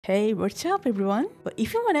Hey, what's up everyone? Well,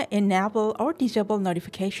 if you want to enable or disable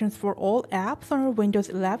notifications for all apps on your Windows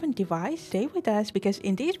 11 device, stay with us because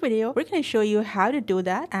in this video, we're going to show you how to do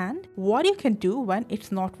that and what you can do when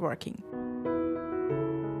it's not working.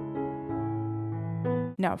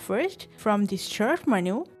 Now first, from the Start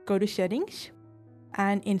menu, go to Settings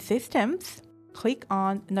and in Systems, click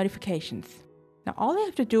on Notifications. Now all you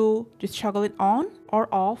have to do is toggle it on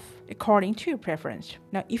or off according to your preference.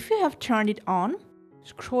 Now if you have turned it on,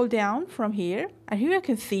 scroll down from here and here you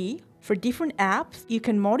can see for different apps you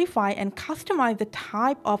can modify and customize the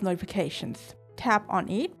type of notifications. Tap on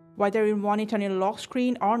it whether you want it on your lock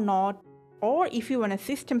screen or not, or if you want a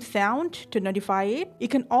system sound to notify it, you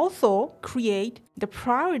can also create the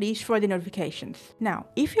priorities for the notifications. Now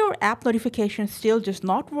if your app notification still does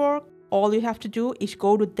not work, all you have to do is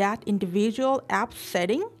go to that individual app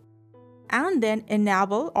setting and then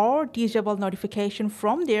enable or disable notification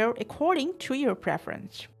from there according to your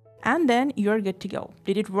preference. And then you're good to go.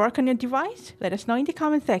 Did it work on your device? Let us know in the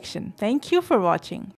comment section. Thank you for watching.